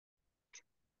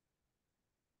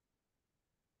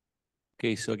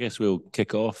Okay, so I guess we'll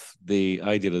kick off. The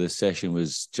idea of this session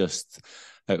was just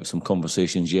out of some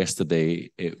conversations yesterday.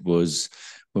 It was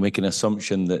we're making an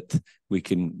assumption that we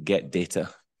can get data.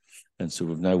 And so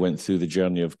we've now went through the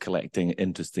journey of collecting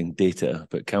interesting data,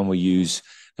 but can we use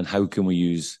and how can we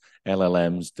use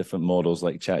LLMs, different models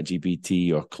like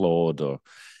ChatGPT or Claude or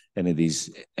any of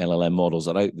these LLM models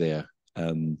that are out there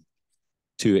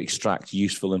to extract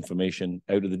useful information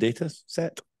out of the data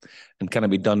set? And can it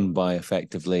be done by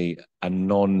effectively a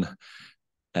non-subject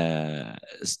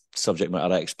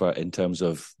matter expert in terms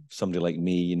of somebody like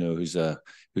me, you know, who's not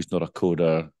a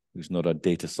coder, who's not a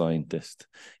data scientist,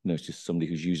 you know, it's just somebody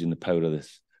who's using the power of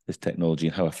this technology,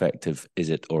 and how effective is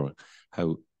it, or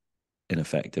how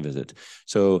ineffective is it?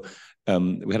 So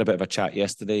we had a bit of a chat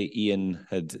yesterday. Ian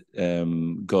had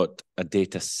got a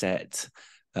data set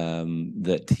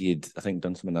that he had, I think,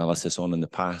 done some analysis on in the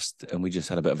past, and we just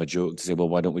had a bit of a joke to say, well,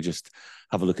 why don't we just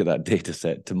have a look at that data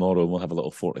set tomorrow, and we'll have a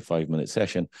little 45-minute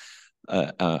session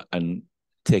and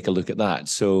take a look at that.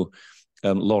 So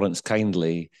Lawrence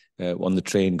kindly, on the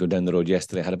train going down the road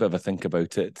yesterday, had a bit of a think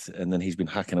about it, and then he's been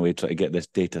hacking away trying to get this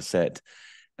data set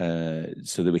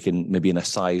so that we can, maybe in a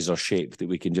size or shape, that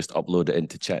we can just upload it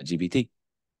into ChatGPT.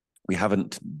 We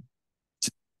haven't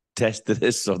tested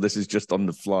this, so this is just on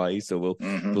the fly, so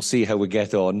we'll see how we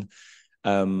get on.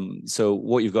 So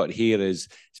what you've got here is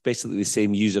it's basically the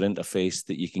same user interface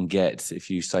that you can get if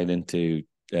you sign into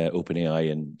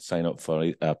OpenAI and sign up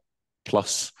for a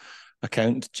Plus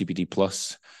account, GPT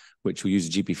Plus, which will use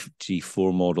the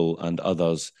GPT-4 model and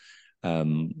others.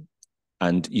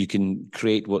 And you can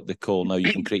create what they call now,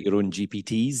 you can create your own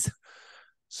GPTs.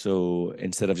 So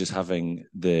instead of just having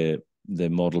the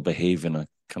model behave in a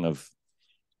kind of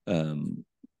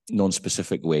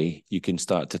non-specific way, you can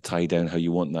start to tie down how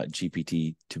you want that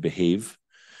GPT to behave.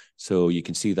 So you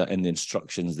can see that in the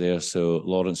instructions there. So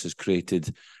Lawrence has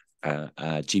created a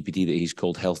GPT that he's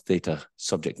called Health Data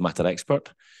Subject Matter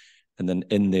Expert. And then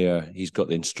in there, he's got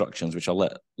the instructions, which I'll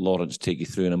let Lawrence take you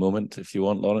through in a moment, if you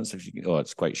want, Lawrence. If you can,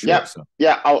 it's quite short. Yeah, so.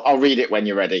 I'll read it when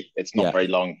you're ready. It's not very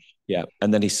long. Yeah,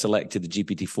 and then he selected the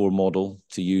GPT-4 model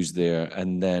to use there,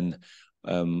 and then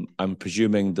I'm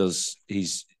presuming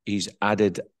he's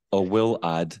added or will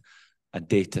add a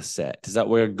data set. Is that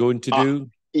what we're going to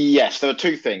do? Yes, there are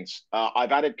two things.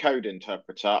 I've added code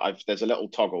interpreter. There's a little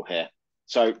toggle here.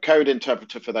 So code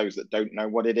interpreter, for those that don't know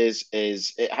what it is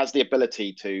it has the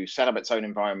ability to set up its own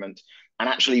environment and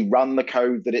actually run the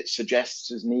code that it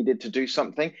suggests is needed to do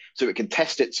something. So it can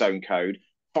test its own code,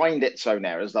 find its own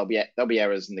errors. There'll be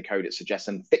errors in the code it suggests,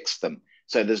 and fix them.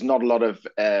 So there's not a lot of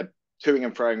toing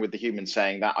and froing with the human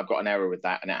saying that I've got an error with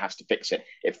that and it has to fix it.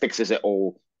 It fixes it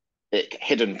all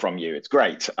hidden from you. It's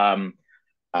great. And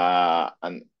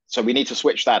so we need to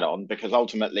switch that on, because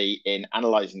ultimately in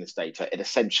analyzing this data, it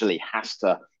essentially has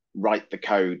to write the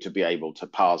code to be able to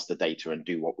parse the data and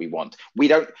do what we want.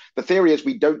 The theory is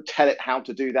we don't tell it how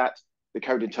to do that. The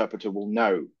code interpreter will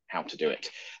know how to do it.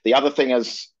 The other thing,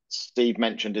 as Steve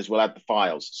mentioned, is we'll add the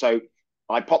files. So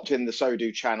I popped in the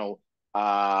SODU channel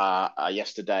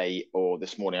yesterday or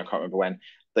this morning, I can't remember when,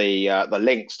 the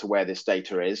links to where this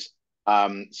data is.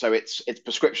 So it's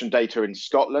prescription data in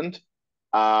Scotland.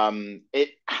 It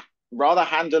rather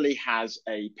handily has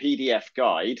a PDF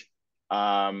guide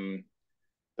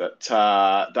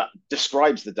that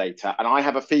describes the data. And I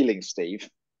have a feeling, Steve,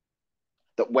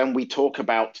 that when we talk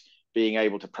about being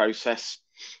able to process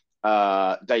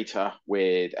data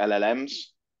with LLMs,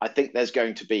 I think there's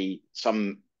going to be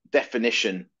some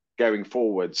definition going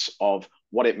forwards of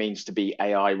what it means to be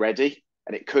AI ready.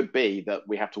 And it could be that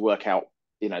we have to work out,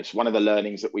 so one of the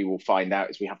learnings that we will find out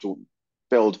is we have to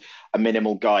build a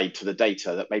minimal guide to the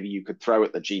data that maybe you could throw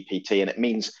at the GPT. And it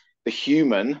means the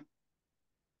human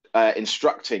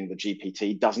instructing the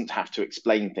GPT doesn't have to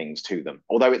explain things to them.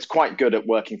 Although it's quite good at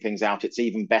working things out, it's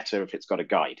even better if it's got a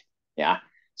guide. Yeah.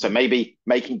 So maybe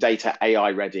making data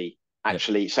AI ready,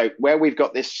 actually. Yep. So where we've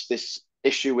got this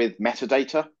issue with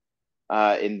metadata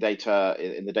in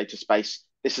the data space,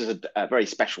 this is a very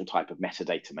special type of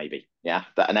metadata, maybe,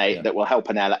 that will help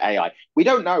an AI. We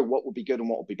don't know what will be good and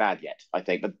what will be bad yet, I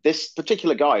think, but this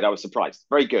particular guide, I was surprised,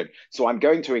 very good. So I'm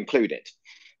going to include it.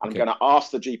 I'm going to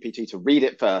ask the GPT to read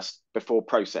it first before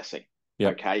processing,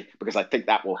 okay? Because I think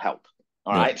that will help,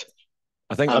 all right?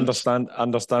 I think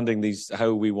understanding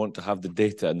how we want to have the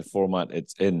data and the format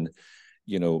it's in,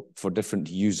 for different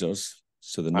users,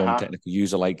 so the non-technical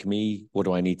user like me, what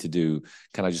do I need to do?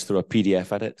 Can I just throw a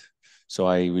PDF at it? So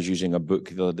I was using a book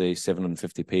the other day,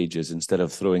 750 pages. Instead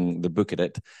of throwing the book at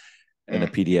it, in a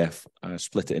PDF,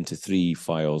 split it into 3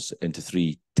 files, into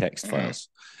 3 text files,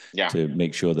 to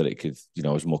make sure that it could, you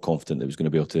know, I was more confident that it was going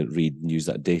to be able to read and use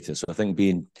that data. So I think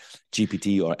being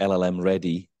GPT or LLM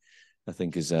ready, I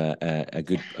think, is a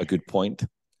good point.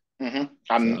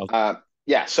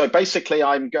 So basically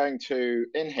I'm going to,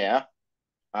 in here,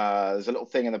 there's a little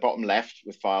thing in the bottom left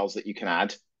with files that you can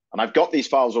add. And I've got these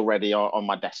files already on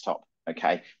my desktop,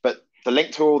 okay? But the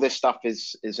link to all this stuff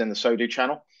is in the SODU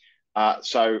channel.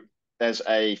 So there's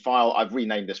a file, I've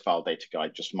renamed this file data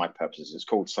guide just for my purposes. It's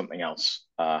called something else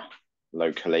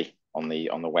locally on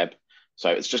the web. So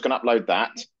it's just going to upload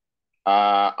that.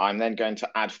 I'm then going to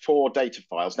add 4 data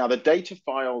files. Now the data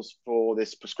files for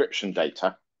this prescription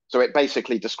data, so it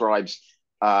basically describes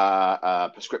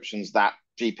prescriptions that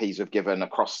GPs have given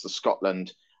across the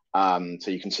Scotland. So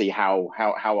you can see how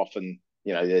often,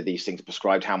 you know, these things are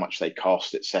prescribed, how much they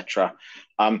cost, etc.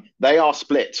 They are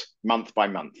split month by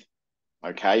month,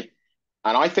 okay?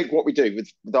 And I think what we do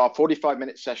with our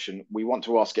 45-minute session, we want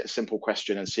to ask it a simple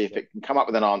question and see if it can come up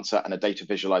with an answer and a data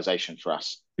visualization for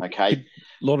us, okay?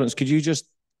 Lawrence, could you just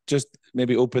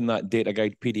maybe open that data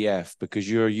guide PDF, because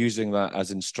you're using that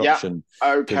as instruction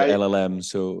to the LLM.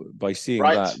 So by seeing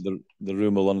that, the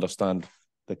room will understand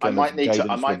the kind of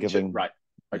guidance we're giving.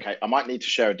 Okay, I might need to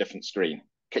share a different screen.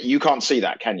 You can't see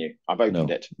that, can you? I've opened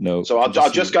it. No. So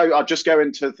I'll just go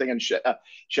into the thing and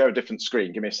share a different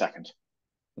screen. Give me a second.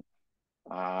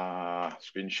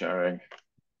 Screen sharing.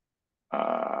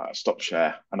 Stop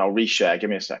share, and I'll reshare. Give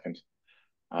me a second.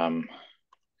 Can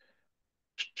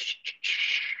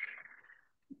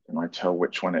I tell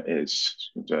which one it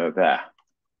is? There.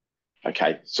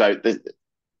 Okay, so can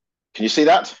you see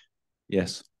that?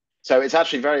 Yes. So it's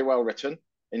actually very well written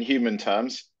in human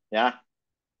terms, yeah.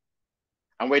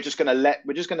 And we're just gonna let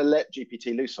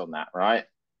GPT loose on that, right?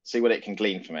 See what it can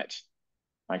glean from it.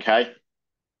 Okay.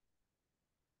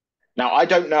 Now I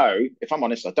don't know, if I'm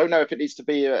honest, I don't know if it needs to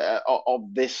be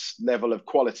of this level of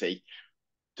quality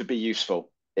to be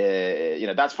useful. You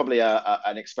know, that's probably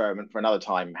an experiment for another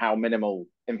time. How minimal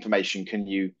information can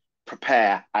you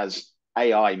prepare as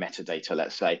AI metadata,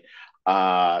 let's say,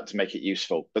 to make it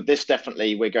useful? But this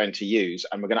definitely we're going to use,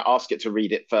 and we're going to ask it to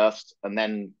read it first and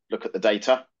then look at the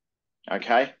data.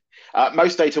 Okay.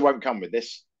 Most data won't come with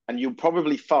this, and you'll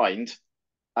probably find,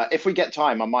 if we get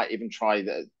time, I might even try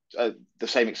the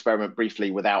same experiment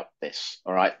briefly without this.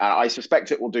 All right. I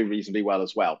suspect it will do reasonably well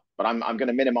as well, but I'm going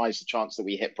to minimize the chance that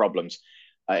we hit problems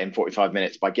in 45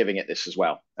 minutes by giving it this as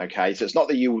well. Okay. So it's not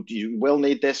that you will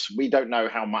need this. We don't know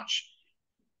how much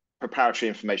preparatory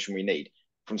information we need.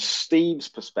 From Steve's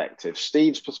perspective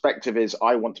is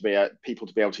I want to be people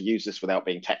to be able to use this without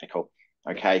being technical.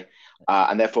 Okay.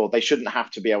 And therefore they shouldn't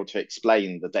have to be able to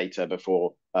explain the data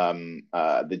before asking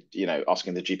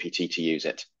the GPT to use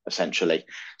it, essentially.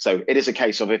 So it is a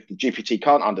case of, if the GPT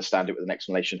can't understand it with an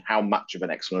explanation, how much of an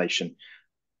explanation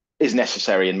is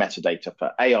necessary in metadata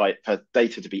for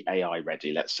data to be AI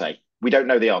ready, let's say. We don't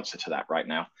know the answer to that right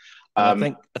now.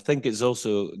 I think it's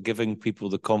also giving people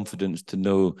the confidence to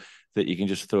know that you can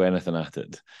just throw anything at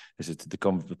it. This is the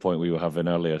point we were having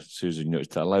earlier, Susan. You know,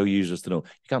 to allow users to know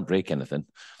you can't break anything.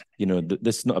 You know,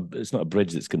 it's not a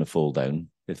bridge that's going to fall down.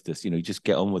 If this, you know, you just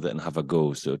get on with it and have a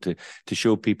go. So to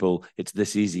show people it's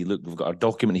this easy. Look, we've got a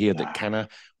document here that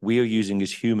we're using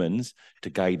as humans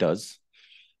to guide us.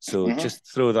 So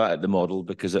just throw that at the model,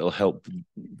 because it'll help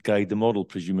guide the model,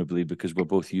 presumably, because we're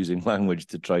both using language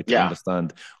to try to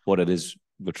understand what it is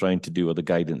we're trying to do or the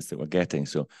guidance that we're getting.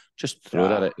 So just throw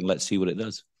it at it and let's see what it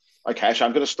does. Okay, actually,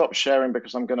 I'm going to stop sharing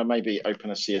because I'm going to maybe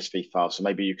open a CSV file. So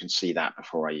maybe you can see that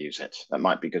before I use it. That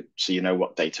might be good, so you know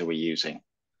what data we're using.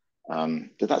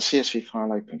 Did that CSV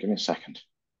file open? Give me a second.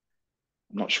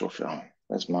 I'm not sure if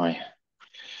there's my...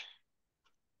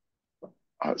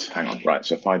 hang on. Right,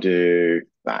 so if I do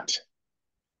that.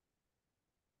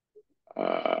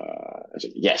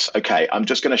 Yes, okay. I'm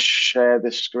just going to share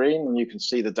this screen and you can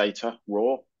see the data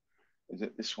raw. Is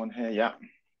it this one here? Yeah.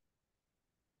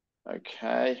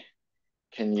 Okay.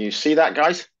 Can you see that,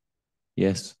 guys?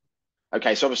 Yes.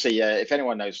 Okay, so obviously, if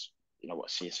anyone knows, you know what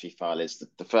a CSV file is,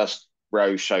 the first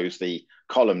row shows the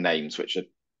column names, which are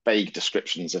vague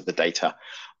descriptions of the data,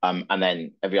 and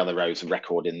then every other row is a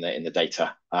record in the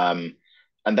data.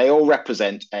 And they all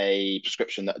represent a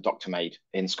prescription that a doctor made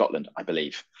in Scotland, I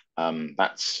believe.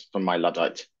 That's from my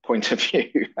Luddite point of view.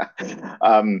 So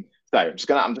I'm just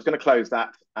gonna close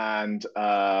that and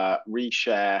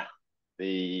reshare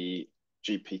the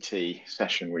GPT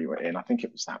session we were in. I think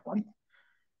it was that one.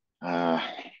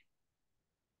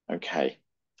 Okay.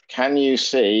 Can you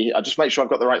see? I'll just make sure I've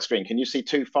got the right screen. Can you see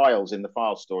 2 files in the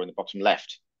file store in the bottom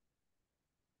left?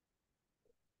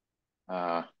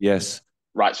 Yes.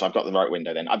 Right, so I've got the right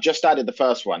window then. I've just added the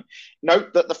first one.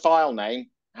 Note that the file name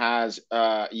has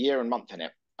year and month in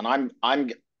it, and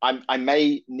I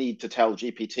may need to tell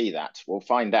GPT that. We'll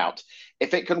find out.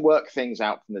 If it can work things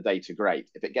out from the data, great.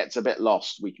 If it gets a bit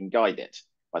lost, we can guide it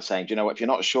by saying, do you know what, if you're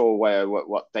not sure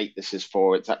what date this is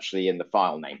for, it's actually in the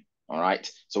file name. All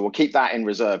right. So we'll keep that in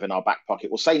reserve in our back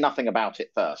pocket. We'll say nothing about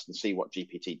it first and see what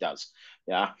GPT does.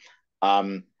 Yeah.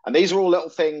 And these are all little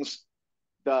things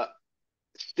that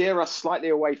steer us slightly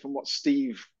away from what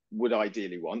Steve would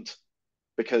ideally want,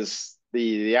 because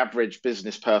the average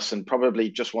business person probably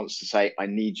just wants to say, I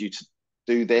need you to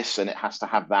do this, and it has to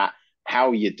have that.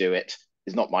 How you do it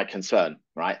is not my concern,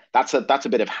 right? That's a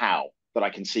bit of how that I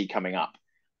can see coming up.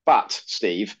 But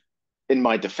Steve, in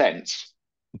my defense,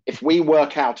 if we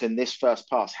work out in this first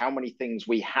pass how many things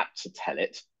we had to tell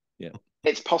it, yeah,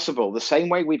 it's possible. The same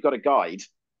way we've got a guide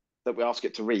that we ask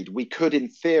it to read, we could, in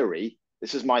theory,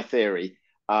 this is my theory,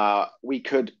 we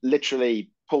could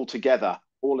literally pull together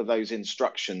all of those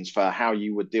instructions for how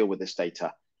you would deal with this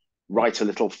data, write a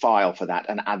little file for that,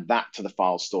 and add that to the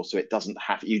file store, so it doesn't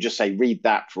have, you just say read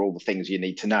that for all the things you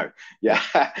need to know. Yeah.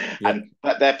 And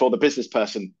but therefore the business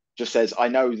person just says, I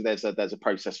know there's a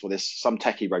process for this, some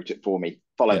techie wrote it for me,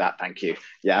 follow that, thank you.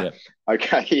 Yeah.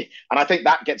 Okay. And I think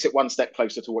that gets it one step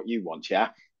closer to what you want. Yeah.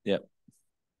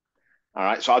 All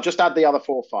right, so I'll just add the other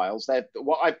 4 files.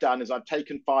 What I've done is I've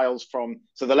taken files from,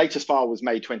 so the latest file was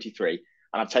May 23,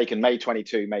 and I've taken May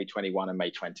 22, May 21, and May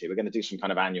 20. We're going to do some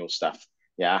kind of annual stuff.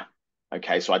 Yeah.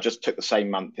 Okay, so I just took the same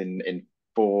month in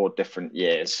 4 different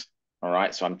years. All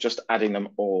right, so I'm just adding them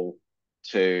all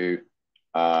to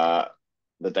the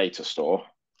data store.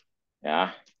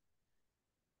 Yeah.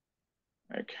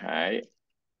 Okay.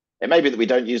 It may be that we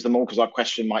don't use them all because our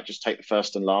question might just take the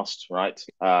first and last, right?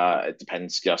 It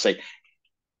depends. You know, say,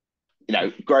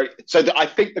 great. So I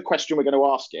think the question we're going to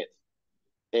ask it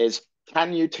is,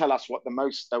 can you tell us what the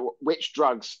most, which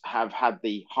drugs have had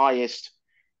the highest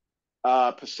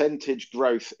percentage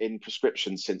growth in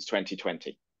prescriptions since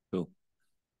 2020? Cool.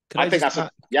 I think that's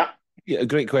a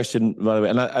great question, by the way.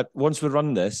 And once we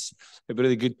run this, it'd be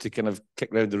really good to kind of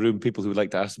kick around the room people who would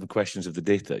like to ask some questions of the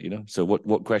data, So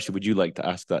what question would you like to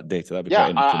ask that data? That'd be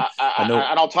quite interesting. I know,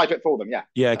 and I'll type it for them,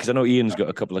 Yeah, because I know Ian's got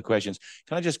a couple of questions.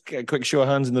 Can I just get a quick show of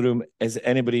hands in the room? Has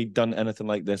anybody done anything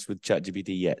like this with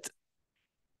ChatGPT yet?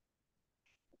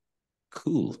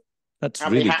 Cool. That's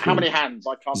really cool. How many hands?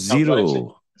 I can't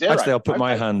 0. Actually, I'll put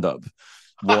my hand up.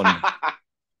 1.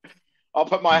 I'll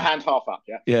put my hand half up,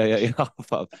 Yeah,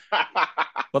 half up.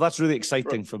 Well, that's really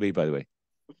exciting for me, by the way.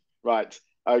 Right.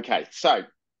 Okay. So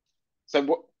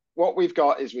what we've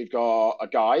got is we've got a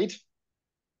guide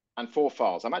and 4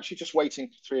 files. I'm actually just waiting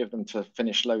for 3 of them to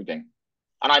finish loading.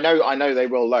 And I know they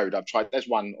will load. I've tried. There's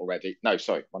one already. No,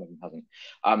 sorry, one of them hasn't.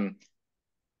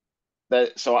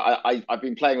 So I've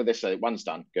been playing with this. One's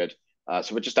done. Good.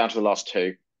 So we're just down to the last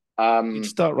 2. You'd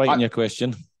start writing your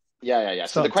question. Yeah.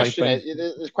 So the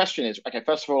question is, okay,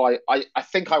 first of all, I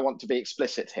think I want to be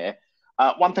explicit here.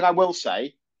 One thing I will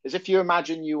say is, if you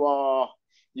imagine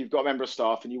you've got a member of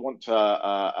staff and you want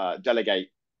to delegate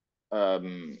a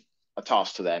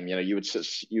task to them, you would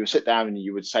sit down and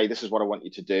you would say, this is what I want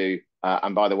you to do.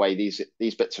 And by the way, these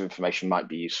bits of information might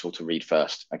be useful to read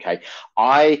first. Okay.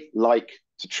 I like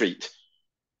to treat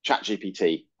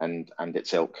ChatGPT and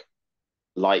its ilk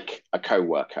like a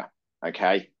co-worker.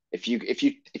 Okay. If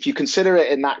you consider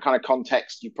it in that kind of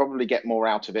context, you probably get more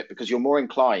out of it because you're more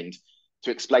inclined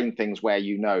to explain things where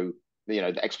the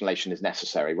explanation is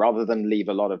necessary, rather than leave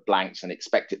a lot of blanks and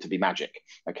expect it to be magic.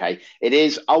 Okay. It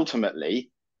is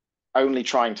ultimately only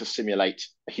trying to simulate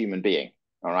a human being.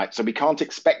 All right. So we can't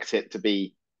expect it to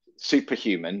be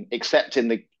superhuman, except in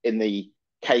the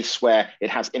case where it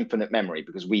has infinite memory,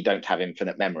 because we don't have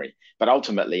infinite memory. But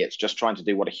ultimately, it's just trying to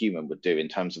do what a human would do in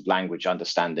terms of language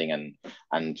understanding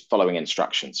and following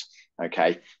instructions.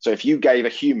 Okay. So if you gave a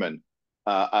human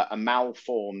a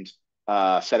malformed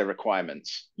set of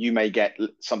requirements, you may get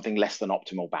something less than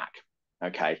optimal back.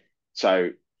 Okay. So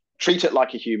treat it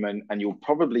like a human and you'll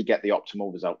probably get the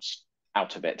optimal results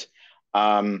out of it.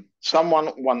 Someone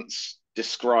once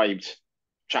described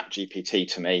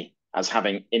ChatGPT to me as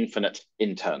having infinite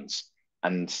interns,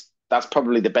 and that's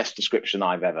probably the best description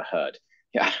I've ever heard.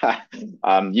 Yeah.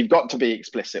 You've got to be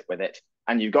explicit with it,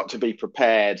 and you've got to be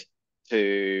prepared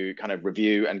to kind of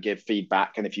review and give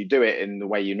feedback. And if you do it in the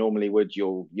way you normally would,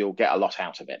 you'll get a lot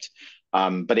out of it.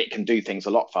 But it can do things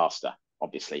a lot faster,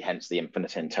 obviously, hence the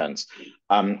infinite interns.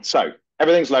 So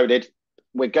everything's loaded.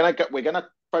 We're gonna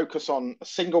focus on a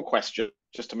single question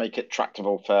just to make it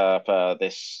tractable for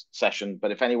this session.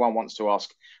 But if anyone wants to ask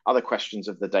other questions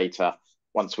of the data,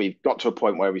 once we've got to a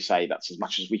point where we say that's as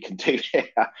much as we can do here,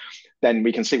 then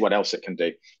we can see what else it can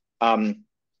do.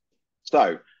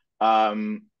 So I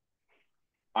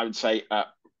would say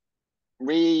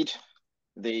read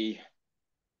the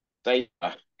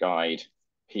data guide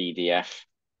PDF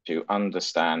to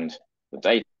understand the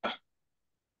data,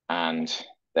 and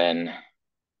then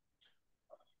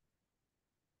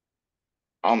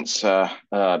answer,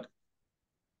 and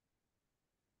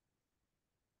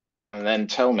then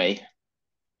tell me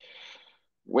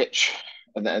which,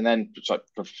 and then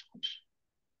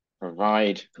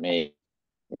provide me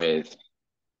with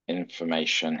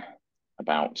information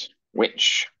about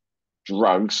which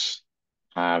drugs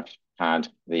have had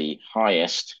the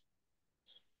highest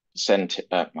percentage,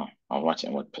 I'll write it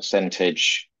in what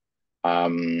percentage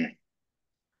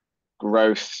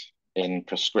growth in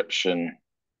prescription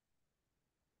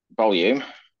volume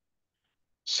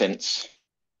since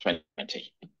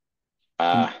 2020.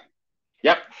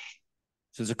 Yep.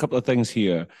 So there's a couple of things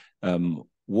here.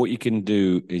 What you can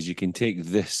do is you can take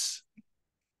this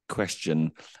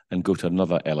question and go to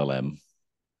another LLM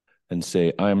and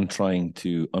say, I'm trying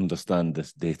to understand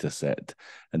this data set,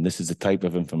 and this is the type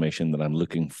of information that I'm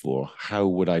looking for. How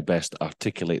would I best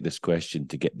articulate this question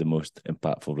to get the most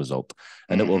impactful result?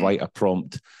 And it will write a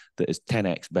prompt that is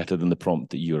 10x better than the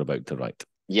prompt that you're about to write.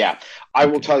 Yeah, I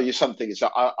will tell you something. So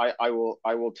I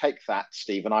will take that,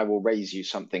 Steve, and I will raise you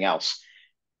something else.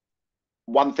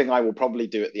 One thing I will probably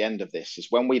do at the end of this is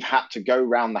when we've had to go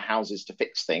round the houses to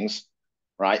fix things,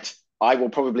 right? I will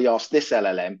probably ask this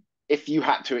LLM, if you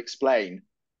had to explain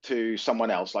to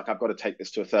someone else, like I've got to take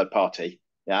this to a third party,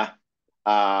 yeah,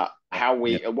 how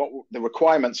we, what the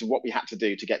requirements of what we had to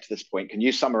do to get to this point. Can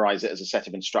you summarize it as a set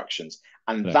of instructions?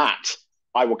 And that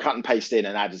I will cut and paste in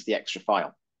and add as the extra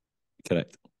file.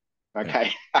 Correct.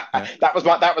 Okay, that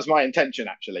was my intention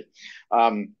actually.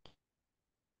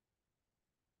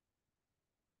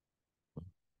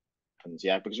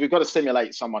 Yeah, because we've got to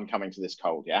simulate someone coming to this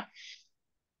cold. Yeah.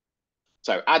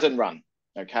 So add and run.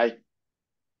 Okay.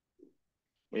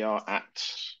 We are at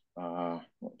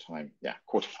what time? Yeah,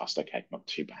 1:15. Okay, not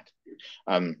too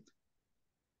bad.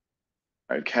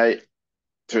 Okay.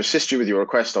 To assist you with your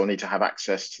request, I'll need to have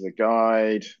access to the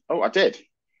guide. Oh, I did.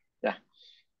 Yeah.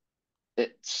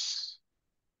 It's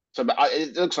so, but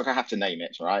it looks like I have to name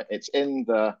it, right? It's in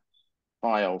the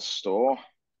file store.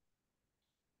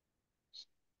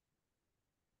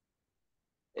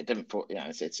 It didn't.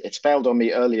 Yeah, it's failed on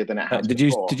me earlier than it has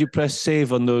before. Did you press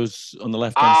save on those on the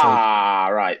left hand side? Ah,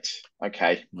 right.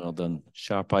 Okay. Well done,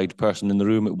 sharp-eyed person in the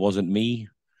room. It wasn't me.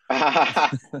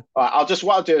 Right,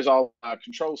 what I'll do is I'll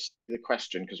control the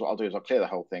question, because what I'll do is I'll clear the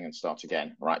whole thing and start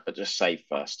again. Right, but just save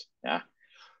first. Yeah.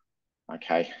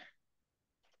 Okay.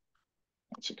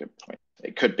 That's a good point.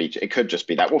 It could just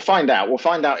be that. We'll find out. We'll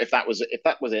find out if that was it,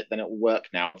 then it will work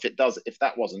now. If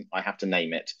that wasn't, I have to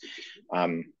name it.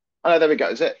 Oh, there we go.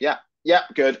 Is it? Yeah. Yeah,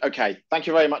 good. Okay. Thank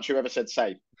you very much, whoever said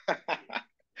save.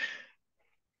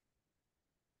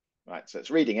 Right, so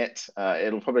it's reading it.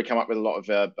 It'll probably come up with a lot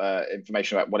of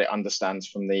information about what it understands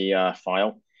from the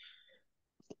file.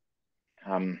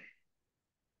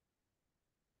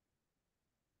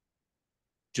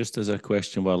 Just as a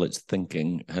question while it's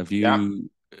thinking, have you,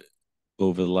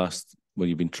 over the last, when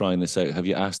you've been trying this out, have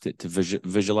you asked it to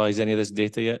visualize any of this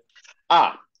data yet?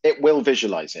 It will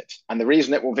visualize it. And the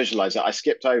reason it will visualize it, I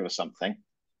skipped over something.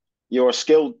 You're a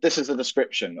skilled, this is a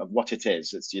description of what it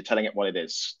is. You're telling it what it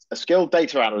is. A skilled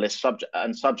data analyst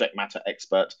subject matter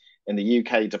expert in the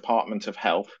UK Department of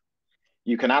Health.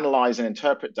 You can analyze and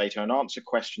interpret data and answer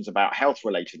questions about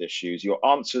health-related issues. Your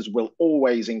answers will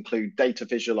always include data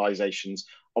visualizations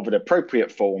of an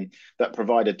appropriate form that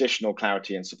provide additional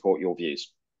clarity and support your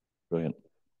views. Brilliant.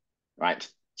 Right.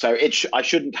 So I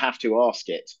shouldn't have to ask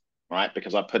it, right?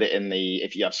 Because I put it in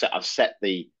I've set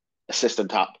the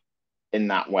assistant up in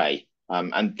that way.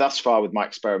 And thus far with my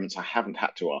experiments, I haven't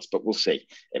had to ask, but we'll see.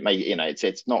 It may,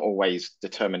 it's not always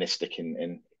deterministic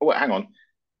oh, hang on.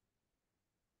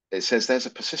 It says there's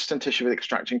a persistent issue with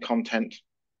extracting content.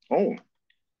 Oh.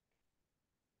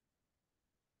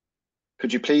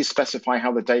 Could you please specify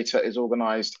how the data is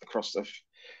organized across the...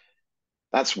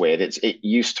 That's weird. It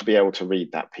used to be able to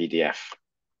read that PDF.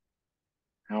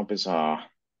 How bizarre.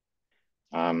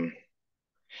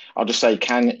 I'll just say,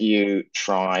 can you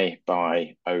try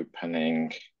by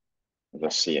opening the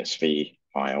CSV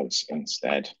files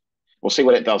instead? We'll see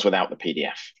what it does without the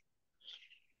PDF.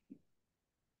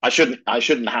 I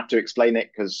shouldn't have to explain it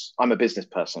because I'm a business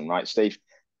person, right, Steve?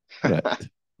 Correct.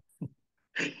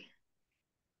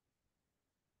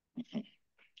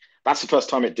 That's the first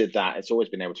time it did that. It's always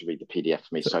been able to read the PDF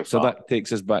for me so far. So that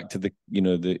takes us back to the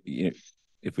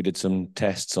if we did some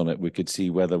tests on it, we could see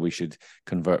whether we should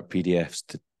convert PDFs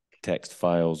to text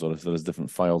files, or if there's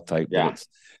different file type that's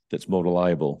more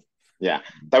reliable. Yeah,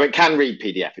 though it can read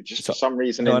PDF. It just for some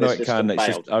reason no, in I know this it system can. It's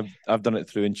failed. just I've done it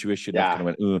through intuition. I've kind of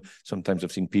went, oh, sometimes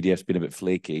I've seen PDFs being a bit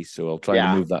flaky, so I'll try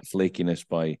and remove that flakiness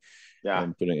by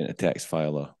putting it in a text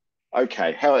file.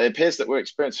 Okay, hell, it appears that we're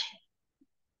experiencing.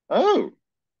 Oh,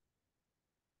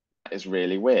 that is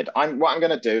really weird. What I'm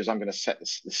going to do is I'm going to set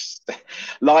this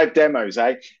live demos,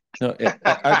 eh? No,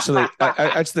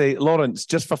 actually, Lawrence,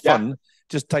 just for fun,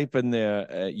 just type in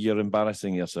there, you're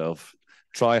embarrassing yourself.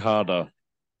 Try harder,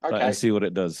 okay, and see what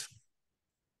it does.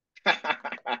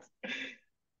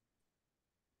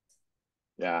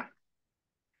 Yeah.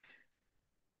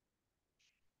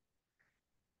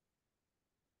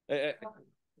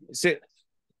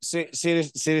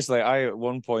 Seriously, I at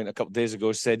one point a couple of days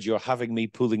ago said, you're having me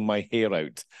pulling my hair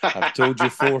out. I've told you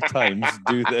 4 times,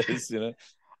 do this, you know.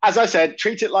 As I said,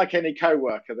 treat it like any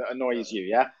co-worker that annoys you,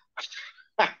 yeah?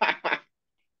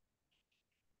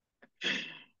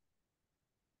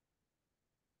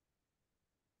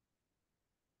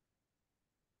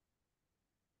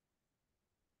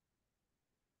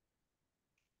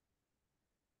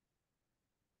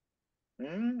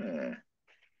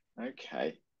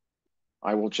 Okay.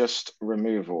 I will just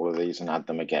remove all of these and add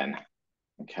them again.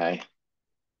 Okay.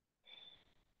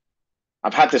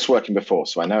 I've had this working before,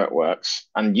 so I know it works.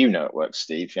 And you know it works,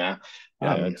 Steve, yeah?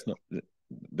 Yeah, it's not...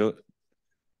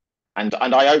 And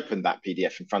I opened that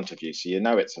PDF in front of you, so you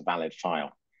know it's a valid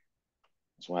file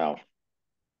as well.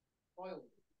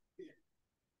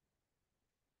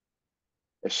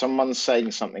 If someone's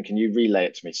saying something, can you relay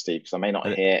it to me, Steve? Because I may not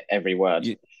hear every word.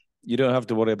 You don't have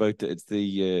to worry about it. It's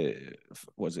the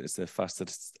it's the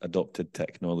fastest adopted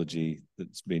technology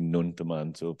that's been known to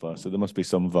man so far. So there must be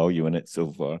some value in it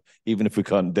so far, even if we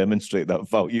can't demonstrate that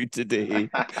value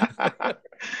today.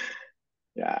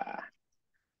 Yeah.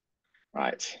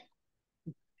 Right.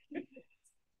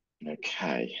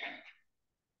 Okay.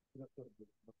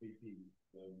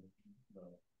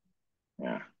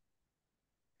 Yeah.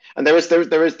 And there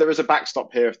is a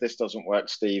backstop here if this doesn't work,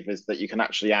 Steve, is that you can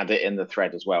actually add it in the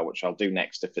thread as well, which I'll do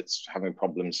next if it's having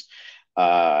problems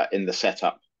in the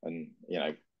setup. And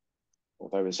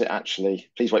although is it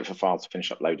actually, please wait for file to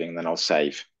finish uploading and then I'll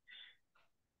save.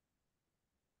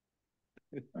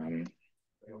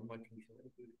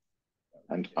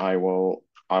 And I will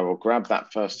grab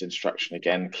that first instruction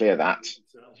again, clear that.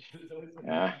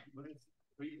 Yeah.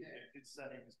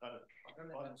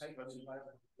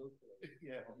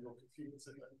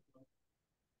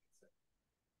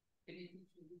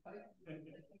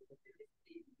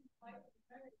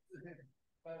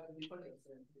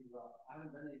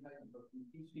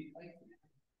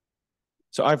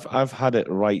 So I've had it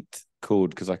write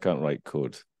code because I can't write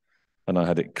code, and I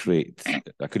had it create.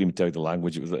 I couldn't even tell you the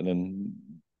language it was written in.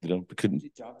 Couldn't.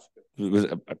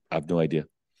 I have no idea.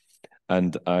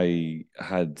 And I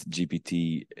had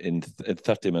GPT in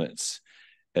 30 minutes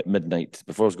at midnight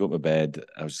before I was going to bed.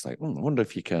 I was just like, I wonder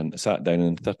if you can. I sat down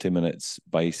in 30 minutes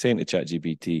by saying to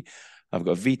ChatGPT, I've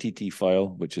got a VTT file,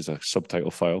 which is a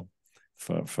subtitle file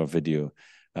for video.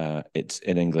 It's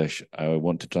in English. I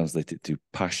want to translate it to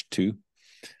Pashto.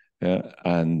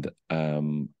 And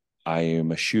I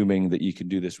am assuming that you can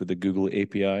do this with the Google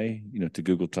API, to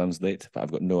Google Translate, but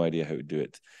I've got no idea how to do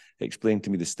it. Explain to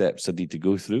me the steps I need to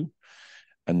go through,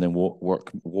 and then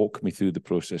walk me through the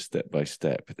process step by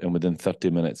step. And within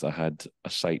 30 minutes, I had a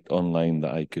site online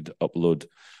that I could upload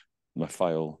my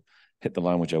file, hit the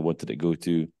language I wanted to go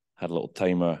to, had a little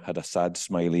timer, had a sad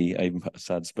smiley. I even put a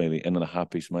sad smiley and then a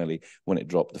happy smiley when it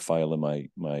dropped the file in my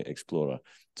Explorer.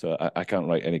 So I can't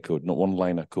write any code. Not one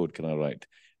line of code can I write.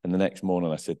 And the next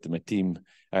morning I said to my team,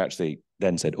 I actually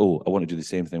then said, I want to do the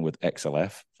same thing with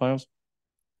XLF files.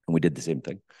 And we did the same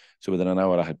thing. So within an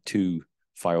hour, I had 2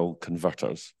 file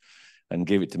converters and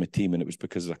gave it to my team. And it was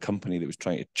because of a company that was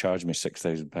trying to charge me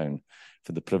 £6,000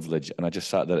 for the privilege. And I just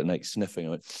sat there at night sniffing.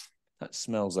 I went, that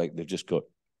smells like they've just got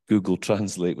Google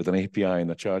Translate with an API and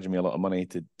they're charging me a lot of money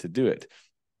to do it.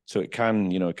 So it can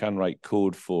write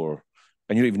code for,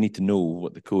 and you don't even need to know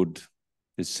what the code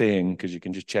is saying because you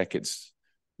can just check it's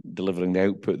delivering the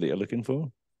output that you're looking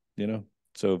for,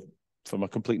 So from a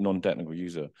complete non-technical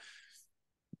user,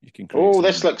 you can create. Oh,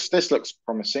 this looks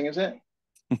promising, is it?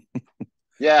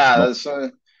 Yeah,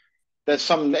 there's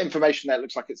some information there. It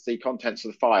looks like it's the contents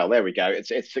of the file. There we go.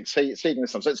 It's exceeding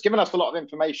this one. So it's given us a lot of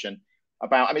information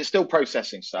about. I mean, it's still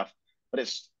processing stuff, but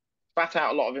it's spat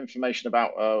out a lot of information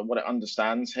about what it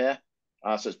understands here.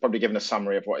 So it's probably given a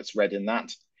summary of what it's read in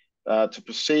that. To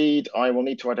proceed, I will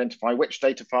need to identify which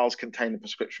data files contain the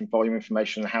prescription volume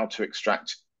information and how to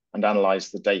extract and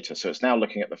analyze the data. So it's now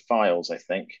looking at the files, I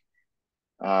think.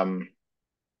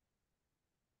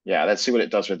 Yeah, let's see what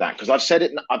it does with that. Because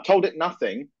I've told it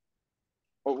nothing.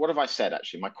 Well, what have I said,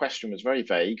 actually? My question was very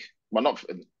vague. Well, not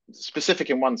specific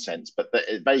in one sense, but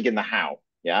vague in the how.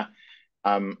 Yeah.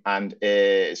 And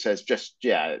it says just,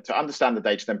 yeah, to understand the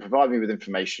data, then provide me with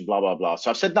information, blah, blah, blah. So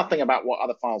I've said nothing about what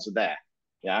other files are there.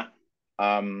 Yeah.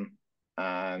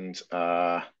 And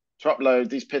to upload,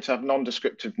 these pits have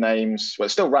non-descriptive names. Well,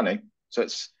 it's still running. So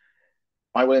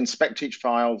I will inspect each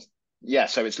file. Yeah,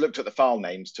 so it's looked at the file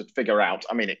names to figure out.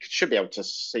 I mean, it should be able to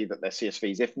see that they're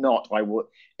CSVs. If not,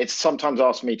 it's sometimes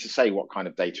asked me to say what kind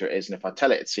of data it is. And if I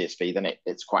tell it it's CSV, then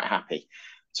it's quite happy.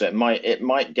 So it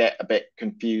might get a bit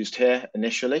confused here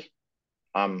initially.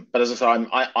 But as I say,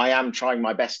 I am trying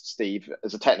my best, Steve,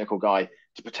 as a technical guy,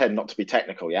 to pretend not to be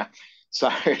technical. Yeah. So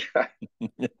I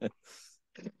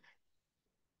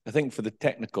think for the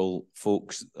technical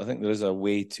folks, I think there is a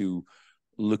way to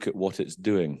look at what it's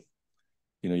doing.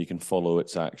 You can follow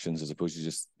its actions as opposed to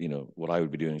just, what I would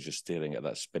be doing is just staring at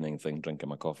that spinning thing, drinking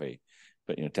my coffee.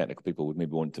 But, technical people would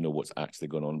maybe want to know what's actually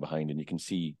going on behind, and you can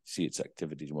see its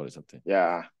activities and what it's up to.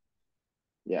 Yeah.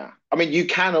 Yeah. I mean, you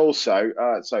can also,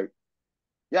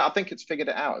 yeah, I think it's figured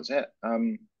it out, is it?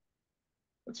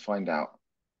 Let's find out.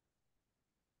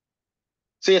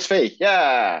 CSV,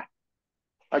 yeah.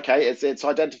 Okay, it's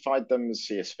identified them as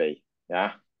CSV,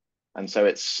 yeah. And so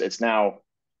it's now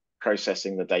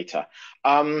processing the data.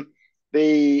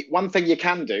 The one thing you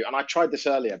can do, and I tried this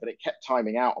earlier, but it kept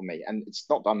timing out on me, and it's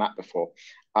not done that before.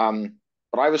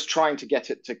 But I was trying to get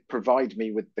it to provide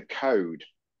me with the code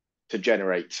to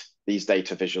generate these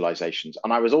data visualizations.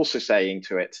 And I was also saying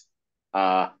to it,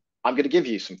 I'm going to give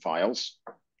you some files,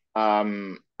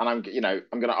 and I'm going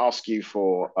to ask you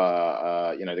for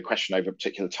the question over a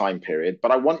particular time period,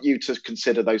 but I want you to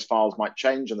consider those files might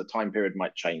change and the time period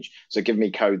might change. So give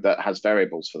me code that has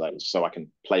variables for those so I can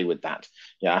play with that.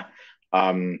 Yeah.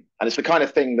 And it's the kind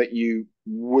of thing that you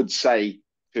would say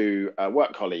to a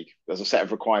work colleague. There's a set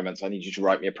of requirements. I need you to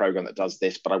write me a program that does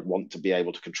this, but I want to be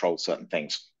able to control certain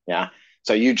things. Yeah.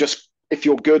 So if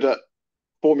you're good at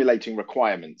formulating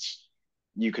requirements,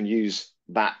 you can use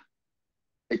that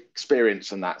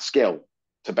experience and that skill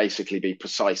to basically be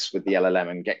precise with the LLM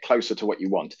and get closer to what you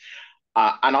want.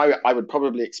 And I would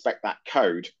probably expect that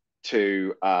code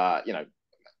to,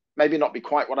 maybe not be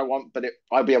quite what I want, but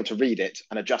I'll be able to read it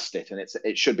and adjust it. And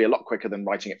it should be a lot quicker than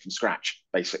writing it from scratch,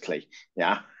 basically.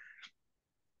 Yeah.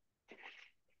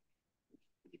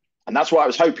 And that's what I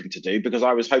was hoping to do, because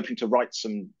I was hoping to write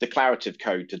some declarative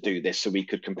code to do this so we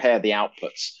could compare the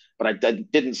outputs. But I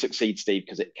didn't succeed, Steve,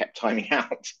 because it kept timing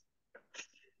out.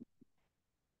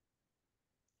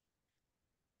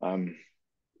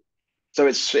 So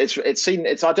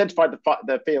it's identified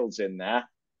the fields in there,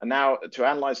 and now to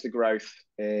analyze the growth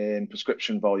in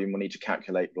prescription volume, we'll need to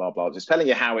calculate blah blah. It's telling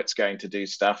you how it's going to do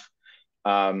stuff.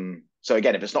 So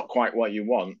again, if it's not quite what you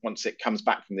want, once it comes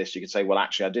back from this, you can say, well,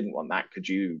 actually, I didn't want that. Could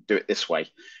you do it this way?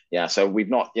 Yeah. So we've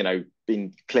not,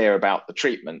 been clear about the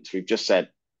treatment. We've just said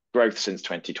growth since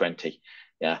 2020.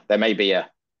 Yeah. There may be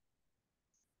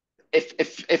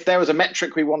if there was a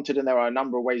metric we wanted and there are a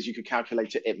number of ways you could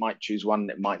calculate it, it might choose one.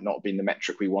 It might not have been the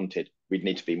metric we wanted. We'd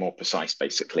need to be more precise,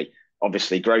 basically.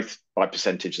 Obviously, growth by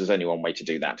percentage, there's only one way to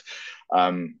do that.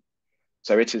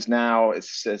 So it is now,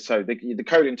 so the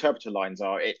code interpreter lines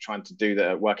are it trying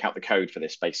to work out the code for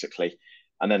this, basically.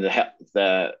 And then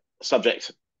the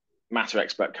subject matter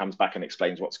expert comes back and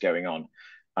explains what's going on.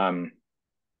 Hang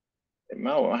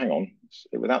on,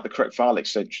 without the correct file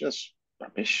extensions,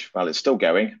 rubbish. Well, it's still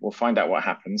going. We'll find out what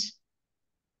happens.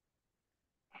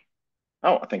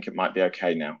 Oh, I think it might be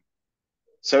okay now.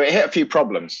 So it hit a few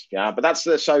problems, yeah, but that's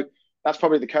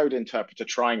probably the code interpreter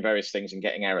trying various things and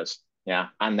getting errors, yeah,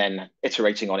 and then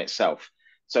iterating on itself.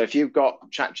 So if you've got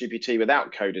ChatGPT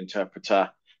without code interpreter,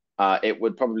 it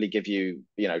would probably give you,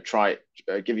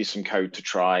 give you some code to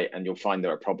try, and you'll find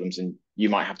there are problems, and you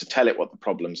might have to tell it what the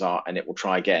problems are, and it will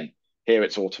try again. Here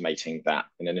it's automating that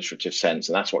in an iterative sense,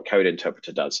 and that's what code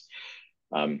interpreter does.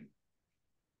 So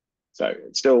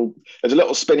it's still, there's a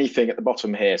little spinny thing at the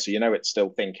bottom here, so it's still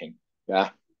thinking. Yeah.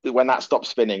 When that stops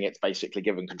spinning, it's basically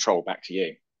given control back to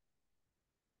you.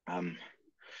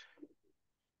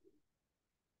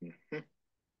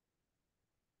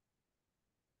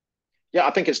 Yeah,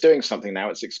 I think it's doing something now.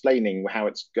 It's explaining how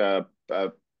it's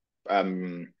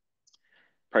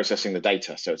processing the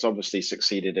data. So it's obviously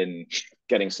succeeded in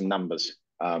getting some numbers.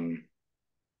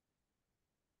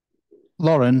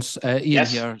 Lawrence, Ian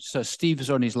yes. here. So Steve is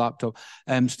on his laptop.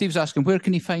 Steve's asking, where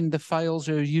can he find the files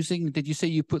you're using? Did you say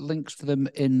you put links to them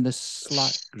in the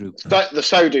Slack group? The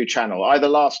SODU channel, either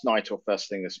last night or first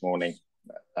thing this morning.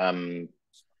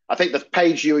 I think the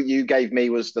page you gave me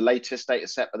was the latest data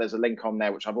set, but there's a link on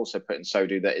there, which I've also put in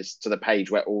SODU, that is to the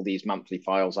page where all these monthly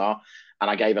files are. And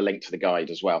I gave a link to the guide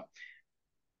as well.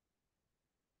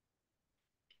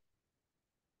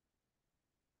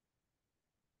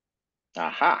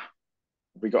 Aha.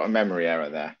 We got a memory error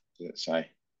there, does it say?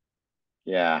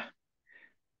 Yeah.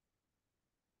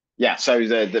 Yeah, so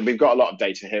we've got a lot of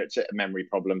data here. It's a memory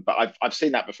problem, but I've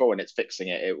seen that before and it's fixing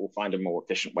it. It will find a more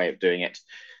efficient way of doing it.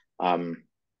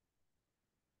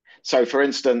 So for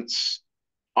instance,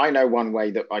 I know one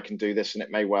way that I can do this, and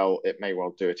it may well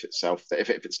do it itself. That if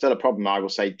it's still a problem, I will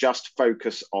say just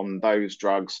focus on those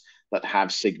drugs that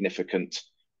have significant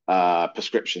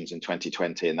prescriptions in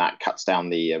 2020, and that cuts down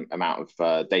the amount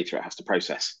of data it has to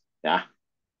process. Yeah.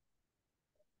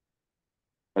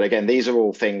 But again, these are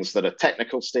all things that are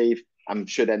technical, Steve, and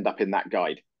should end up in that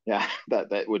guide. Yeah,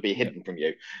 that would be hidden from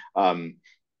you.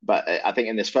 But I think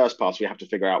in this first pass, we have to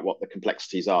figure out what the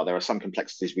complexities are. There are some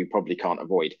complexities we probably can't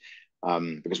avoid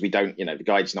because we don't, the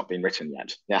guide's not been written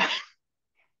yet. Yeah.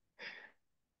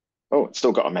 Oh, it's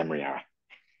still got a memory error.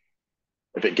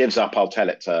 If it gives up, I'll tell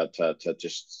it to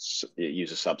just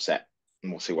use a subset,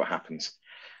 and we'll see what happens.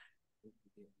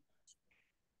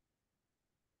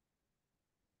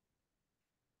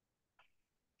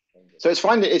 So it's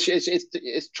fine.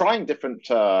 It's trying different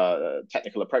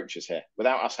technical approaches here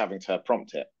without us having to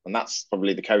prompt it, and that's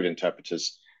probably the code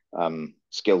interpreter's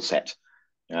skill set.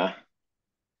 Yeah.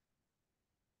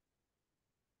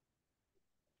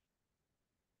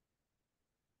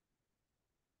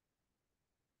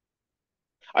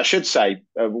 I should say,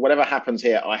 whatever happens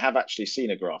here, I have actually seen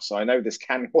a graph, so I know this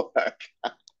can work.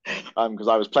 Because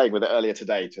I was playing with it earlier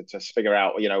today to figure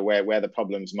out, where the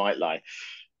problems might lie.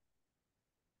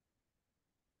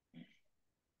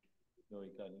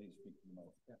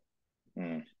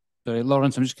 Sorry,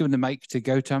 Lawrence, I'm just giving the mic to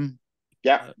Gautam.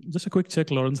 Yeah. Just a quick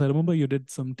check, Lawrence. I remember you did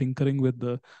some tinkering with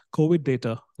the COVID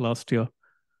data last year.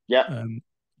 Yeah.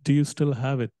 Do you still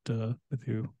have it with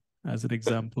you as an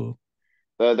example?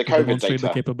 The COVID data. The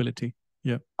capability.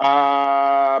 Yeah.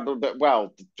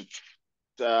 Well,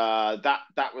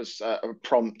 that was a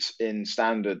prompt in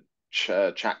standard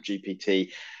chat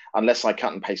GPT. Unless I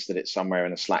cut and pasted it somewhere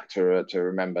in a Slack to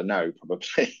remember, no,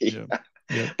 probably. Yeah.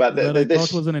 But I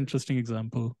thought was an interesting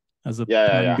example as a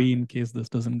plan B in case this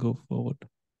doesn't go forward.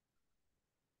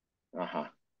 Uh-huh.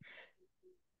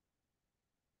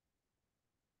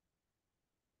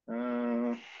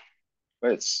 Hang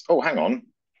on.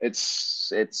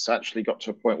 It's actually got to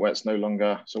a point where it's no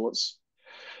longer. So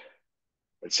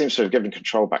it seems to have given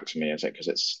control back to me, is it? Because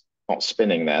it's not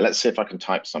spinning there. Let's see if I can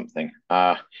type something.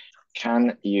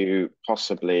 Can you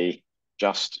possibly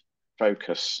just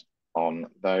focus on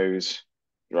those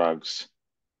drugs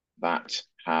that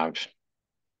have,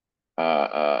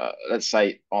 let's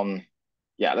say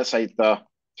the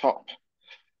top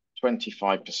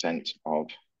 25% of,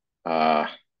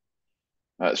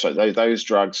 so those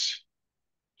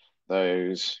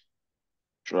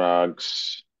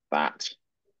drugs that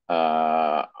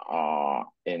are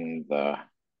in the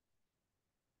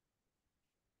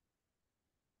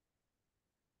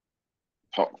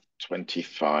top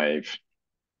 25%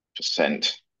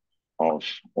 of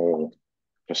all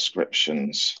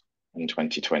prescriptions in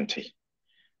 2020.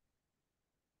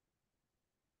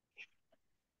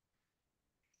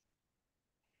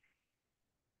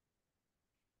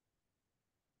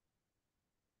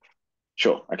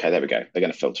 Sure. Okay, there we go. They're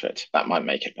going to filter it. That might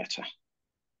make it better.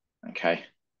 Okay.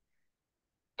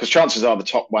 Because chances are the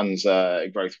top ones,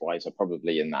 growth-wise, are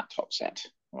probably in that top set.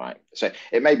 All right. So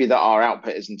it may be that our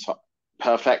output isn't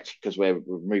perfect because we're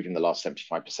removing the last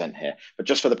 75% here, but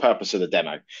just for the purpose of the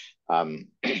demo, we'll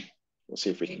see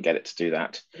if we can get it to do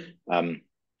that.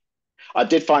 I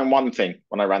did find one thing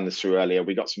when I ran this through earlier.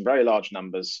 We got some very large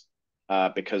numbers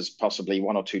because possibly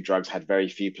one or two drugs had very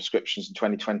few prescriptions in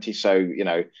 2020. So,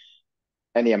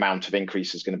 any amount of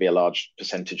increase is going to be a large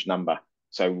percentage number.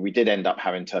 So we did end up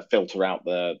having to filter out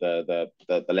the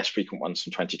less frequent ones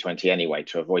from 2020 anyway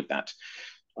to avoid that.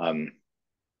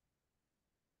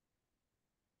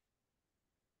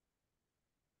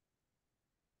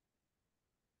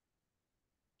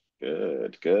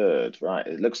 Good. Right,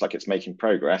 it looks like it's making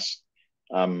progress.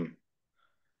 I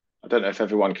don't know if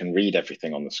everyone can read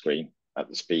everything on the screen at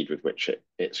the speed with which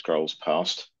it scrolls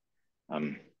past.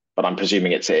 But I'm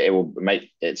presuming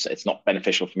it's not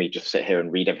beneficial for me to sit here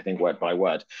and read everything word by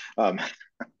word. So,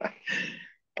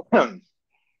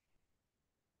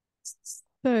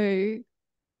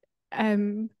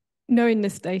 knowing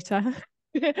this data,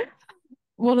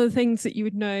 one of the things that you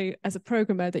would know as a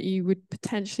programmer that you would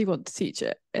potentially want to teach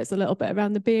it is a little bit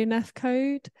around the BNF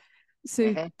code.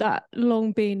 So that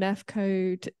long BNF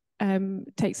code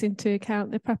takes into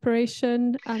account the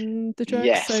preparation and the drug.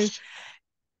 Yes. So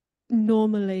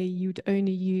normally you'd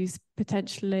only use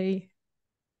potentially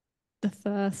the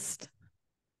first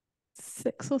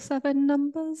 6 or 7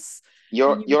 numbers.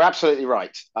 You're absolutely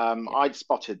right. I'd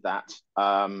spotted that.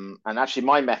 And actually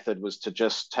my method was to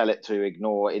just tell it to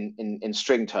ignore, in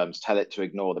string terms, tell it to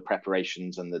ignore the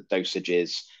preparations and the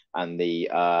dosages and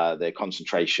the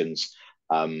concentrations,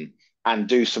 and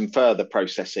do some further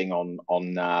processing on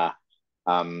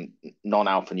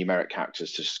non-alphanumeric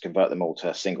characters to just convert them all to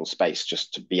a single space,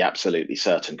 just to be absolutely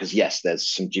certain. Because yes, there's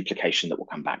some duplication that will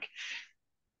come back.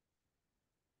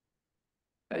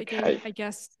 But again, I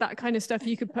guess that kind of stuff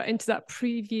you could put into that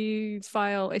preview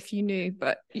file if you knew,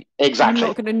 but exactly, you're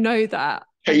not going to know that.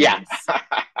 Yeah.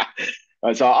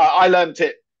 So I learned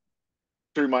it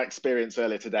through my experience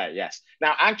earlier today. Yes.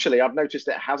 Now, actually, I've noticed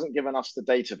it hasn't given us the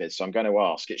data viz, so I'm going to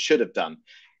ask. It should have done.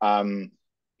 Can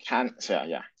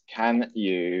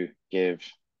you give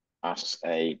us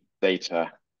a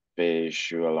data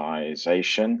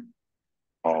visualization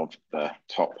of the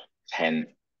top 10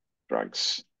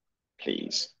 drugs,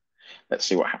 please? Let's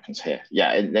see what happens here.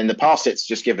 Yeah, in the past, it's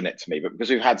just given it to me, but because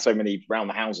we've had so many round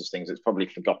the houses things, it's probably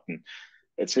forgotten.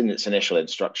 It's in its initial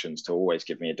instructions to always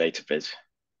give me a data viz.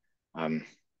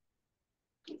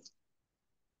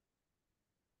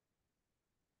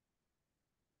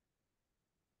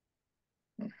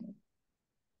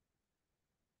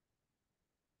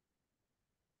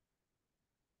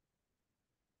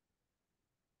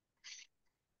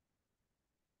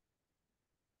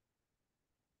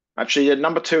 Actually,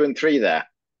 number 2 and 3 there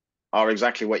are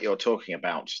exactly what you're talking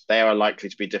about. They are likely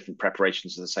to be different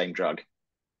preparations of the same drug.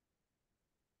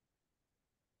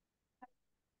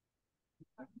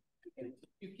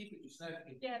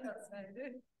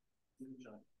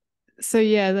 So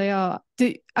yeah, they are.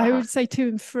 I would say 2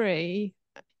 and 3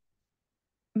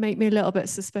 make me a little bit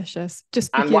suspicious,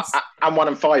 just because. And 1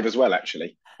 and 5 as well,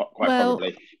 actually, quite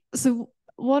probably. So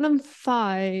 1 and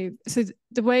 5. So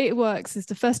the way it works is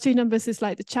the first 2 numbers is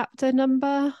like the chapter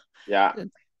number. Yeah.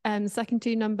 And the second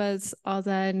 2 numbers are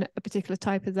then a particular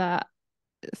type of that.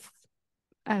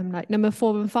 Like number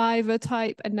 4 and 5 are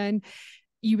type, and then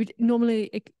you would normally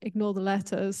ignore the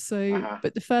letters. So,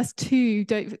 but the first 2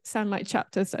 don't sound like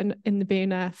chapters in the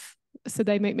BNF, so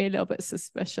they make me a little bit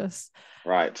suspicious.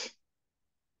 Right.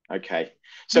 Okay.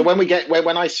 So when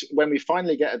we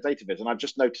finally get a data viz, and I've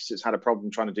just noticed it's had a problem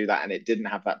trying to do that, and it didn't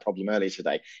have that problem earlier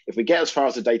today. If we get as far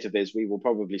as the data viz, we will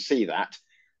probably see that.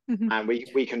 And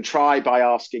we can try by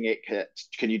asking it,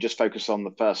 can you just focus on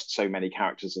the first so many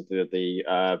characters of the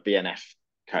BNF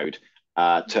code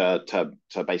to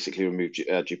basically remove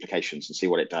duplications and see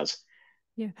what it does.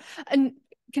 Yeah. And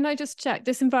can I just check,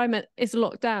 this environment is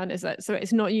locked down, is it? So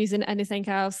it's not using anything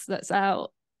else that's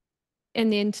out in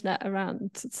the internet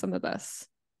around some of this?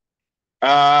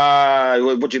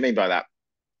 What do you mean by that?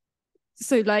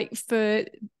 So like for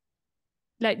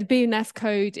like the BNF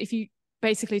code, if you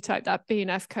basically type that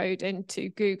BNF code into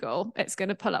Google, it's going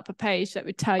to pull up a page that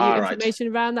would tell you information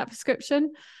around that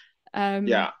prescription.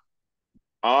 Yeah.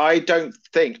 I don't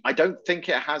think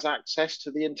it has access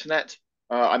to the internet.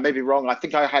 I may be wrong. I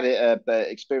think I had it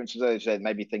experience of those that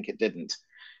made me think it didn't.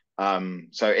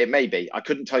 So it may be. I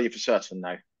couldn't tell you for certain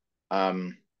though.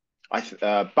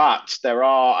 But there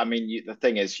are. I mean, the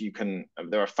thing is,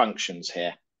 there are functions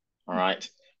here. All right.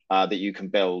 That you can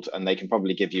build, and they can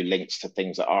probably give you links to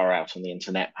things that are out on the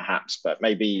internet, perhaps. But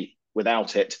maybe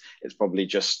without it, it's probably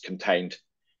just contained.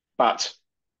 But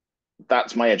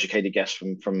that's my educated guess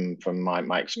from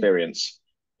my experience,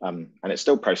 and it's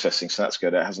still processing, so that's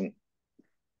good. It hasn't.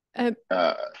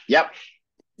 Yep.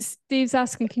 Steve's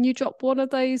asking, can you drop one of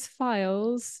those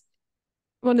files,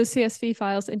 one of the CSV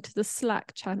files, into the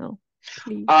Slack channel,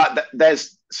 please?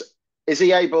 Is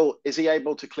he able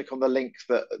to click on the link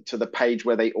to the page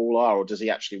where they all are, or does he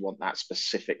actually want that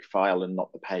specific file and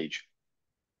not the page?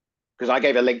 Because I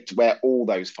gave a link to where all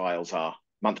those files are,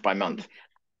 month by month.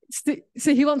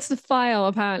 So he wants the file,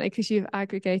 apparently, because you've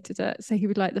aggregated it. So he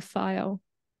would like the file.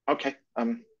 Okay.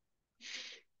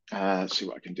 Let's see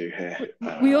what I can do here.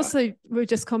 We also were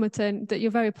just commenting that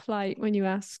you're very polite when you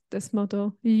ask this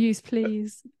model. You use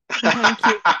please. Thank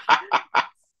you.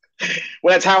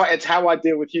 Well, it's how I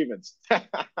deal with humans.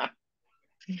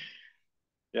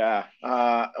 Yeah.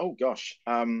 Oh gosh.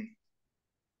 And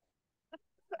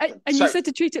you said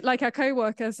to treat it like our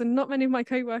co-workers, and not many of my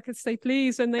co-workers say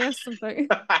please when they ask something.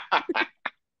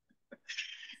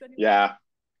 Yeah.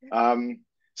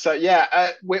 So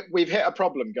yeah, we've hit a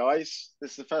problem, guys. This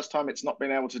is the first time it's not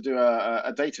been able to do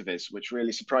a data viz, which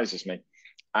really surprises me.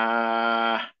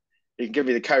 You can give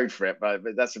me the code for it, but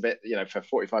that's a bit, for a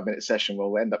 45-minute session,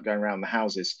 we'll end up going around the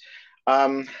houses.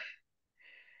 But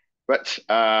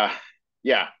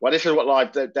yeah, well, this is what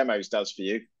live demos does for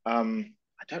you. I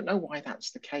don't know why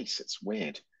that's the case. It's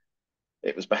weird.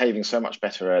 It was behaving so much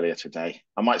better earlier today.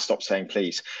 I might stop saying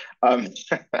please. So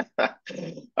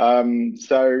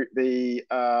the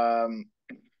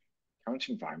current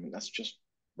environment, that's just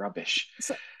rubbish.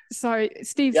 Sorry,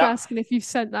 Steve's asking if you've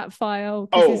sent that file.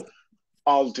 Oh,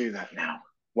 I'll do that now.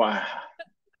 Wow.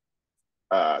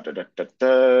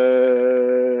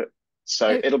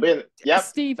 So it'll be in,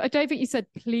 Steve, I don't think you said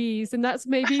please, and that's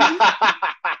maybe.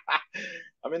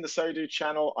 I'm in the SODU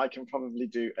channel. I can probably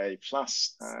do a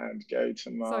plus and go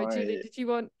to my. Sorry, Julie, did you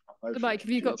want the mic?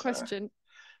 Have you got a question?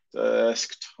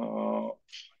 Desktop.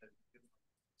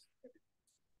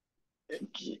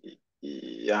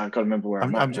 Yeah, I've got to remember where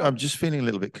I'm just feeling a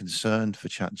little bit concerned for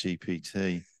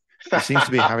ChatGPT. It seems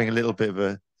to be having a little bit of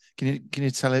a. Can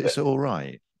you tell it's all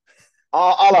right?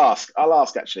 I'll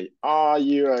ask actually. Are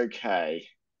you okay?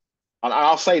 And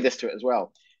I'll say this to it as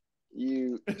well.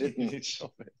 You didn't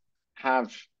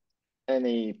have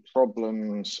any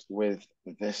problems with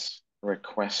this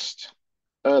request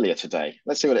earlier today.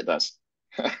 Let's see what it does.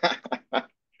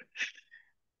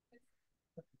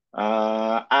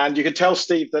 And you can tell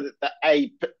Steve that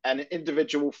an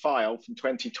individual file from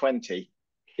 2020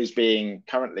 is being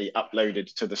currently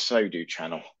uploaded to the SODU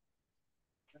channel.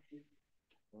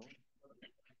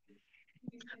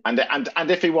 And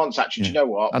if he wants, actually, do you know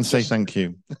what? And say thank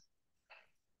you.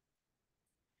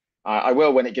 I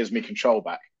will when it gives me control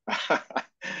back.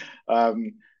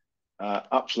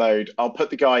 Upload. I'll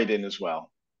put the guide in as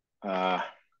well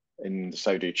in the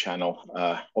SODU channel.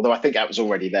 Although I think that was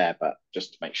already there, but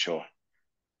just to make sure.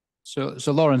 So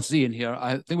Lawrence, Ian here.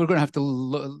 I think we're going to have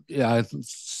to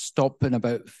stop in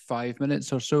about 5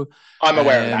 minutes or so. I'm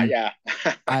aware of that, yeah.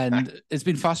 And it's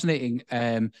been fascinating.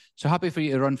 So happy for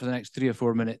you to run for the next 3 or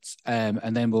 4 minutes,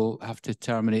 and then we'll have to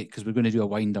terminate because we're going to do a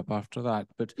wind up after that.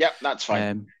 But yep, that's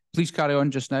fine. Please carry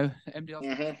on just now. MD else?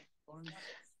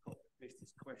 Paste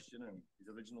his question in, his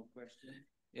original question.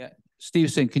 Yeah,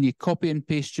 Steve's saying, can you copy and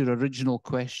paste your original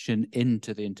question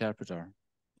into the interpreter,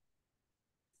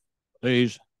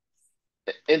 please?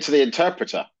 Into the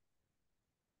interpreter?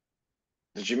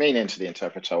 Did you mean into the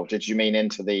interpreter, or did you mean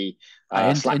into the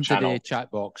Slack channel? Into the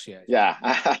chat box, yeah. Yeah.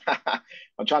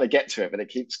 I'm trying to get to it, but it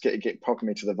keeps popping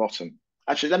me to the bottom.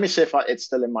 Actually, let me see if it's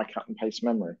still in my cut and paste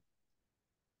memory.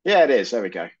 Yeah, it is. There we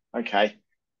go. Okay.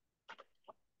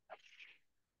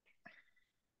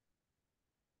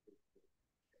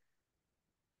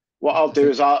 What I'll do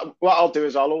is I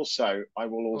will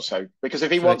also because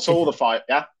if he wants all the file,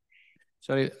 yeah.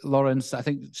 Sorry, Lawrence, I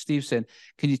think Steve's saying,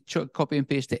 can you copy and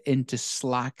paste it into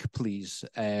Slack, please,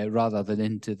 rather than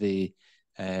into the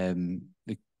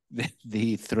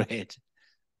thread?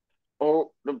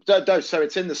 Oh, no, so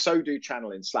it's in the SODU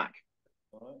channel in Slack.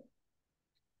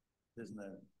 There's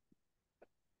no.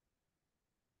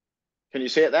 Can you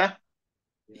see it there?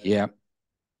 Yeah.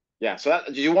 Yeah, so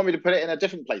do you want me to put it in a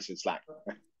different place in Slack?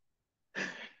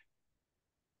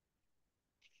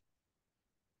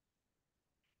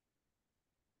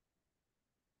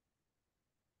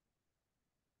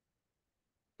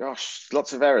 Gosh,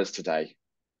 lots of errors today.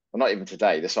 Well, not even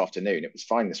today, this afternoon. It was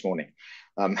fine this morning.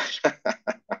 How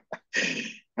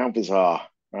bizarre.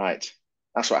 Right.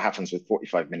 That's what happens with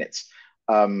 45 minutes.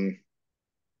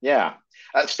 Yeah.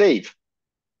 Steve.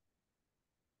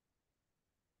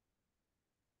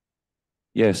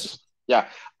 Yes. Yeah.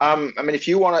 I mean, if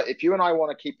you and I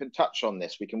want to keep in touch on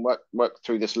this, we can work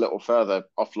through this a little further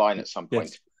offline at some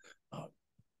point. Yes.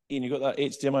 Ian, you got that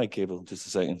HDMI cable? Just a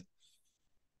second.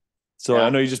 So yeah. I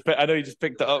know you just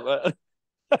picked it up.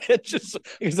 Just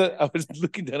because I was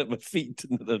looking down at my feet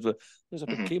and there's a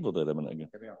big cable there a minute ago.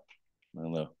 I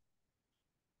don't know.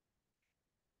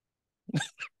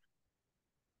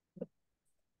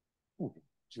 Ooh,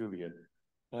 Julian,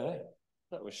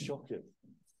 that was shocking.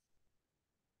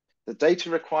 The data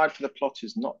required for the plot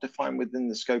is not defined within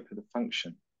the scope of the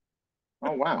function.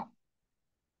 Oh wow.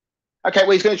 Okay,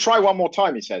 well, he's going to try one more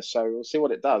time, he says, so we'll see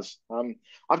what it does.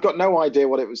 I've got no idea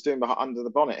what it was doing under the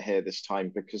bonnet here this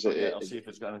time because I'll see if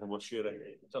it's got anything worth sharing.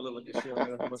 It's a little bit sharing,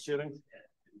 anything worth sharing.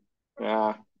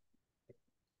 Yeah.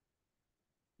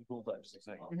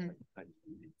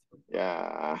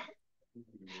 Yeah.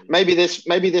 Maybe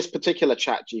this particular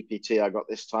chat GPT I got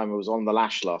this time was on the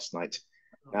lash last night.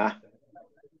 Yeah.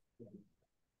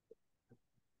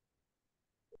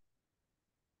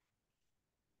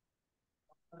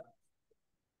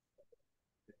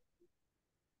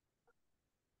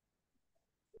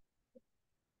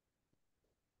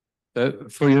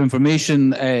 For your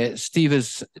information, Steve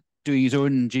has doing his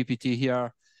own GPT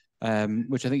here,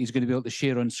 which I think he's going to be able to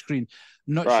share on screen.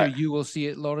 I'm not sure you will see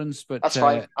it, Lawrence, but that's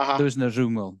fine. those in the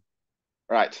room will.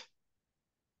 Right.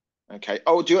 Okay.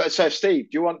 Oh, so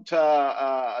Steve, do you want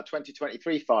a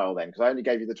 2023 file then? Because I only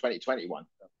gave you the 2021.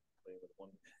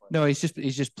 No, he's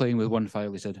just playing with one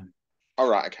file, he said. All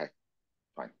right. Okay.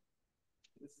 Fine.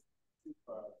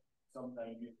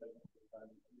 Sometimes you think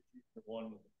the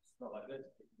one, it's not like this.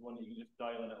 It's one that you can just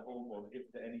dial in at home or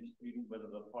give to any student, whether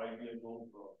they're 5 years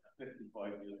old or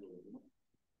 55 years old.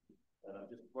 And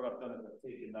what I've done is I've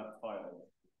taken that file,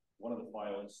 one of the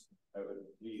files out of the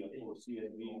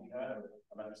CSV we have,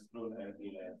 and I've just thrown it out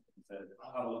there and said,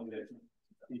 have a look at it.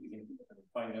 See if you can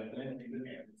find out anything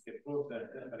get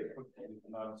processed very quickly.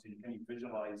 And so can you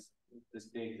visualize this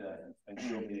data and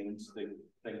show me the interesting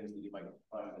things that you might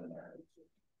find in there?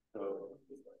 So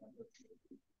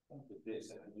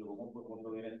this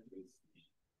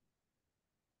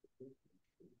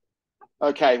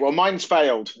okay, well, mine's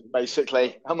failed,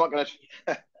 basically. I'm not going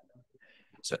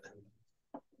to...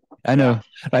 I know.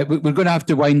 Yeah. Right, we're going to have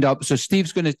to wind up. So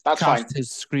Steve's going to cast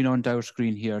his screen onto our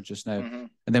screen here just now, and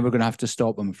then we're going to have to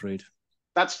stop, I'm afraid.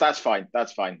 That's fine.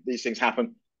 That's fine. These things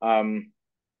happen.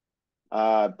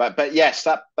 But yes,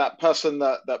 that person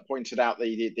that pointed out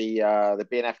the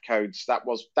BNF codes, that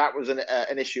was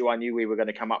an issue I knew we were going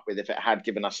to come up with if it had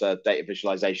given us a data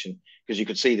visualization, because you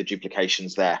could see the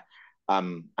duplications there.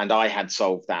 And I had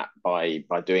solved that by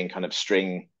doing kind of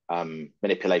string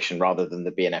manipulation rather than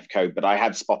the BNF code, but I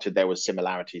had spotted there was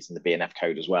similarities in the BNF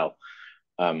code as well.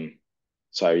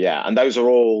 So yeah, and those are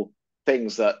all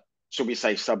things that, should we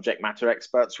say, subject matter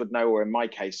experts would know, or in my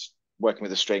case, working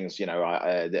with the strings,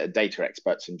 data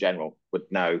experts in general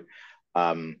would know.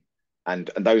 And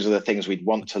those are the things we'd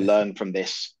want to learn from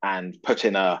this and put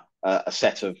in a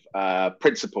set of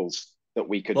principles that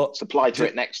we could supply to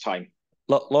it next time.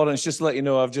 Lawrence, just to let you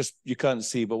know, you can't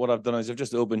see, but what I've done is I've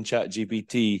just opened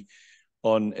ChatGPT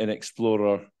on an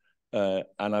Explorer, and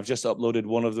I've just uploaded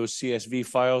one of those CSV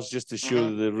files just to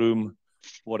show the room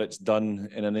what it's done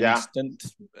in an instant.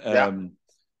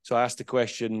 So I asked a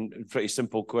question, a pretty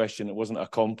simple question. It wasn't a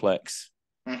complex.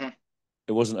 It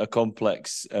wasn't a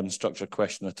complex structured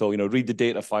question at all. Read the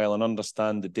data file and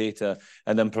understand the data,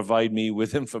 and then provide me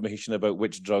with information about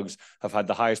which drugs have had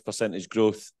the highest percentage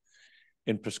growth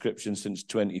in prescription since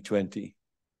 2020.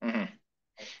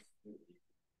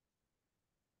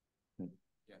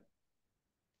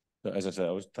 As I said,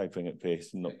 I was typing at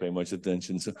pace and not paying much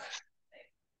attention. So.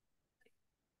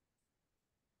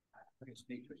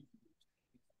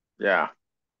 Yeah.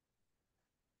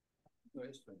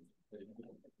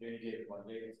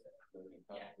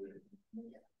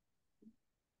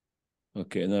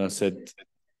 Okay, and then I said,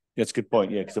 that's a good point.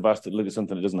 Yeah, because I've asked it to look at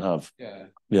something it doesn't have.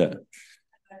 Yeah.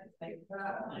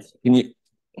 Can you?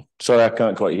 Sorry, I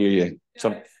can't quite hear you.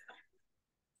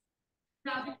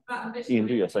 Ian,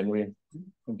 do your thing, will you?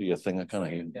 Do your thing. I can't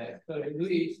hear you.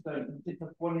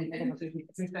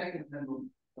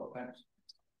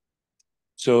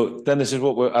 So then this is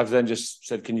what I've then just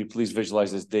said. Can you please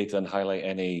visualize this data and highlight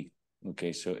any?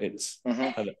 Okay, so it's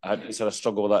is there a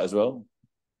struggle with that as well?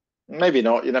 Maybe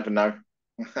not. You never know.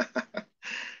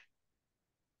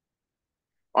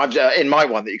 I've in my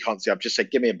one that you can't see, I've just said,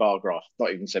 give me a bar graph.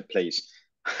 Not even said please.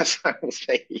 So we'll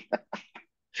see.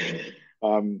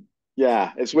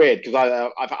 Yeah, it's weird because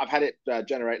I've had it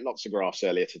generate lots of graphs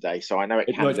earlier today, so I know it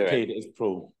can do it. It's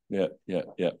pro. Yeah.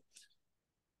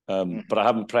 But I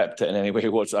haven't prepped it in any way.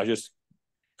 I just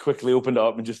quickly opened it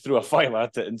up and just threw a file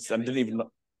at it and didn't even.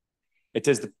 It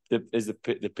is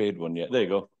the paid one. Yeah, there you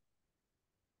go.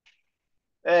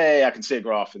 Hey, I can see a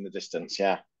graph in the distance.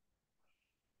 Yeah.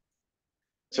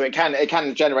 So it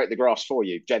can generate the graphs for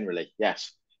you generally.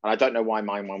 Yes. And I don't know why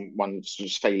one's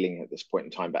just failing at this point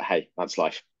in time, but hey, that's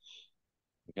life.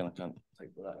 Again, I can't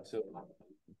type that. So,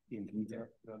 Ian, can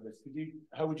you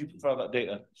how would you prefer that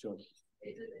data? Sure.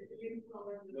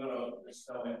 No, just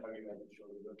tell me how you want to show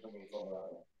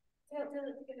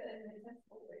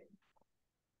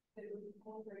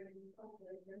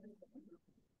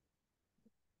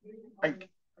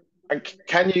And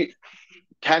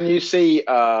can you see,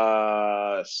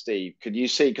 Steve? Could you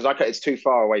see? Because it's too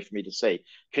far away for me to see.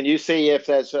 Can you see if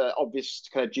there's an obvious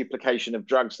kind of duplication of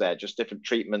drugs there, just different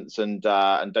treatments and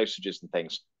dosages and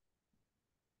things?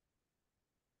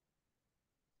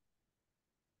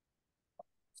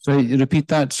 Sorry, repeat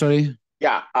that. Sorry.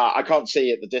 Yeah, I can't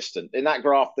see at the distance. In that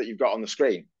graph that you've got on the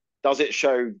screen, does it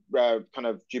show kind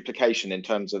of duplication in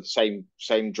terms of same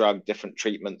drug, different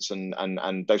treatments and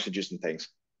dosages and things?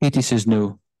 Katie says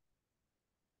no.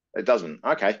 It doesn't.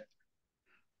 Okay.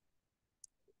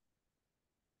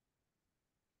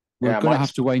 We're going to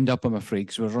have to wind up, I'm afraid,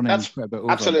 because we're running That's quite a bit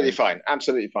over. absolutely fine.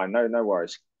 Absolutely fine. No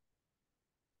worries.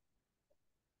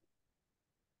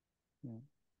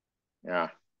 Yeah.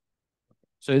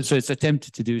 So it's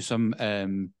attempted to do some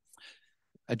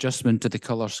adjustment to the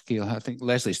color scale. I think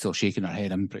Leslie's still shaking her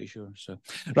head, I'm pretty sure. So,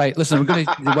 right, listen, we're going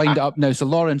to wind it up now. So,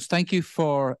 Lawrence, thank you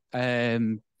for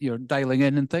your dialing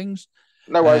in and things.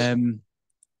 No worries.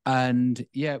 And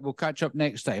yeah, we'll catch up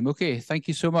next time. Okay, thank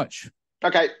you so much.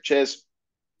 Okay, cheers.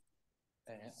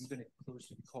 I'm going to close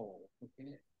the call.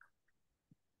 Okay.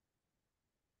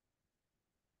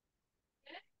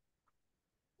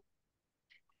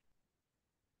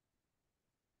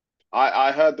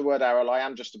 I heard the word Errol. I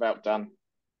am just about done.